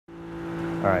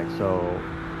Alright, so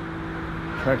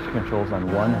traction controls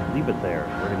on 1, leave it there.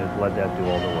 We're going to let that do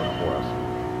all the work for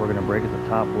us. We're going to brake at the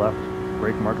top left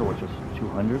brake marker, which is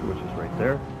 200, which is right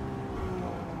there.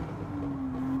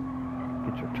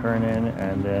 Get your turn in,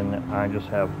 and then I just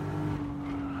have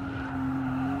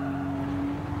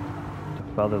to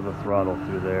feather the throttle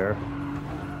through there.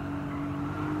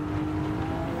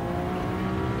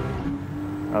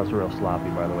 That was real sloppy,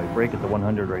 by the way. Brake at the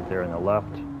 100 right there in the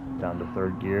left, down to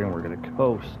 3rd gear, and we're going to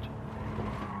coast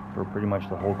for pretty much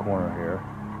the whole corner here.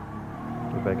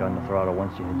 Get back on the throttle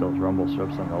once you hit those rumble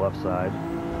strips on the left side.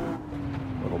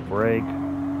 Little brake,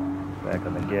 back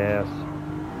on the gas,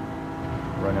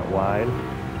 run it wide,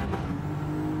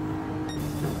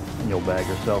 and you'll bag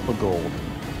yourself a gold.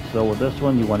 So with this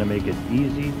one, you want to make it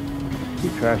easy.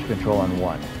 Keep traction control on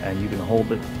 1, and you can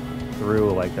hold it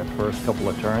through like the first couple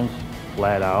of turns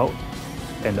flat out,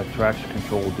 and the traction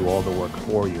control will do all the work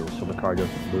for you, so the car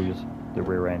doesn't lose the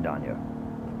rear end on you.